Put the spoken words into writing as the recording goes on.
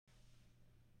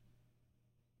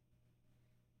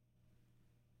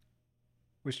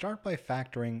We start by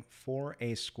factoring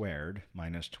 4a squared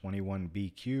minus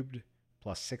 21b cubed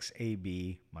plus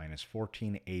 6ab minus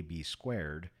 14ab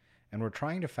squared, and we're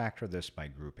trying to factor this by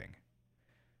grouping.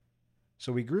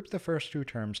 So we group the first two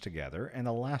terms together and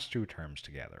the last two terms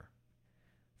together.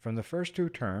 From the first two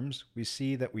terms, we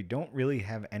see that we don't really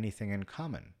have anything in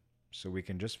common, so we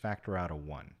can just factor out a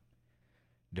 1.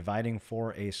 Dividing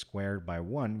 4a squared by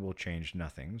 1 will change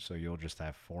nothing, so you'll just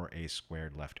have 4a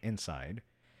squared left inside.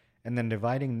 And then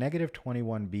dividing negative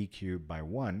 21b cubed by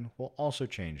 1 will also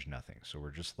change nothing, so we're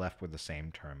just left with the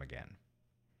same term again.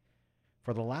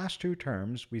 For the last two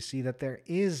terms, we see that there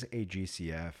is a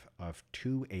GCF of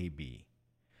 2ab.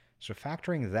 So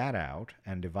factoring that out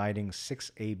and dividing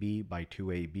 6ab by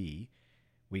 2ab,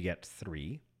 we get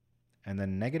 3. And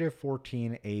then negative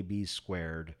 14ab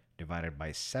squared divided by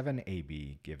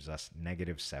 7ab gives us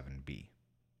negative 7b.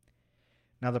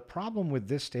 Now the problem with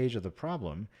this stage of the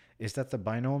problem is that the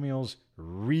binomials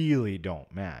really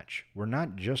don't match. We're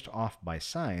not just off by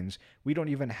signs, we don't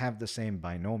even have the same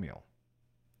binomial.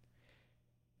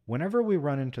 Whenever we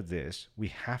run into this, we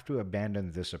have to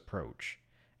abandon this approach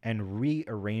and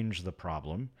rearrange the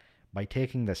problem by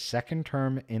taking the second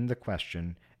term in the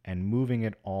question and moving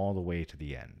it all the way to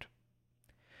the end.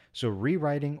 So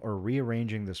rewriting or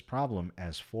rearranging this problem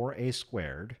as 4a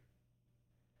squared,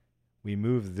 we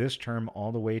move this term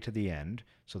all the way to the end,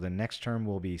 so the next term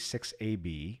will be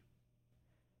 6ab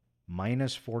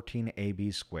minus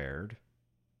 14ab squared,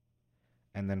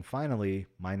 and then finally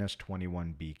minus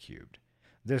 21b cubed.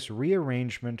 This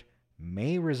rearrangement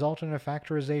may result in a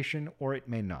factorization or it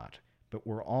may not, but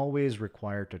we're always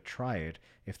required to try it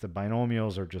if the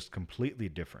binomials are just completely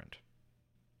different.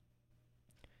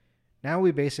 Now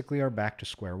we basically are back to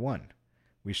square one.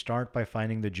 We start by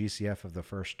finding the GCF of the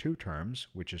first two terms,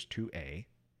 which is 2a.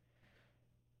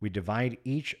 We divide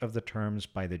each of the terms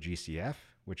by the GCF,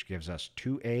 which gives us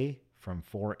 2a from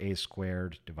 4a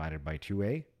squared divided by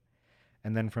 2a.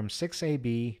 And then from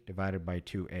 6ab divided by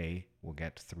 2a, we'll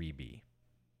get 3b.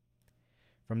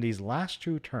 From these last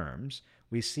two terms,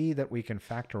 we see that we can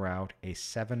factor out a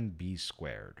 7b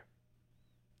squared.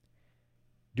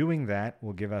 Doing that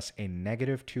will give us a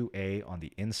negative 2a on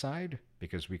the inside,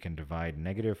 because we can divide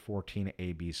negative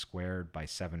 14ab squared by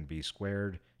 7b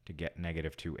squared to get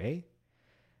negative 2a.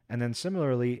 And then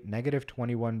similarly, negative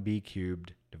 21b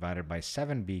cubed divided by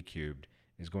 7b cubed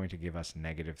is going to give us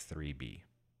negative 3b.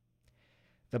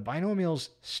 The binomials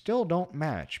still don't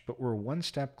match, but we're one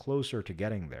step closer to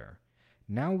getting there.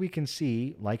 Now we can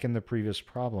see, like in the previous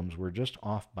problems, we're just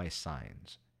off by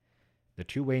signs. The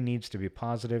 2a needs to be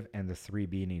positive and the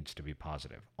 3b needs to be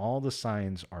positive. All the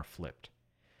signs are flipped.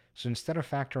 So instead of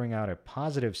factoring out a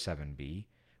positive 7b,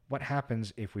 what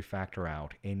happens if we factor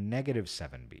out a negative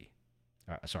 7b?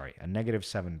 A negative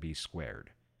 7b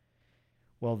squared.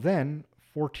 Well then,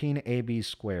 14ab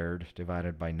squared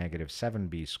divided by negative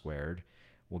 7b squared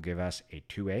will give us a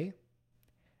 2a,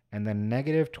 and then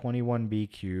negative 21b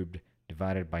cubed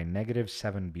divided by negative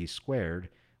 7b squared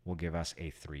will give us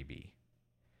a 3b.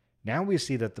 Now we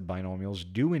see that the binomials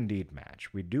do indeed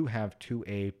match. We do have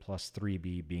 2a plus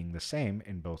 3b being the same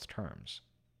in both terms.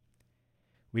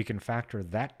 We can factor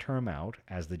that term out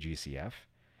as the GCF,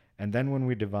 and then when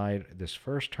we divide this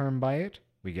first term by it,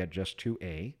 we get just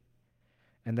 2a,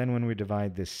 and then when we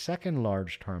divide this second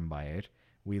large term by it,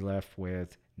 we left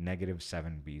with negative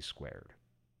 7b squared.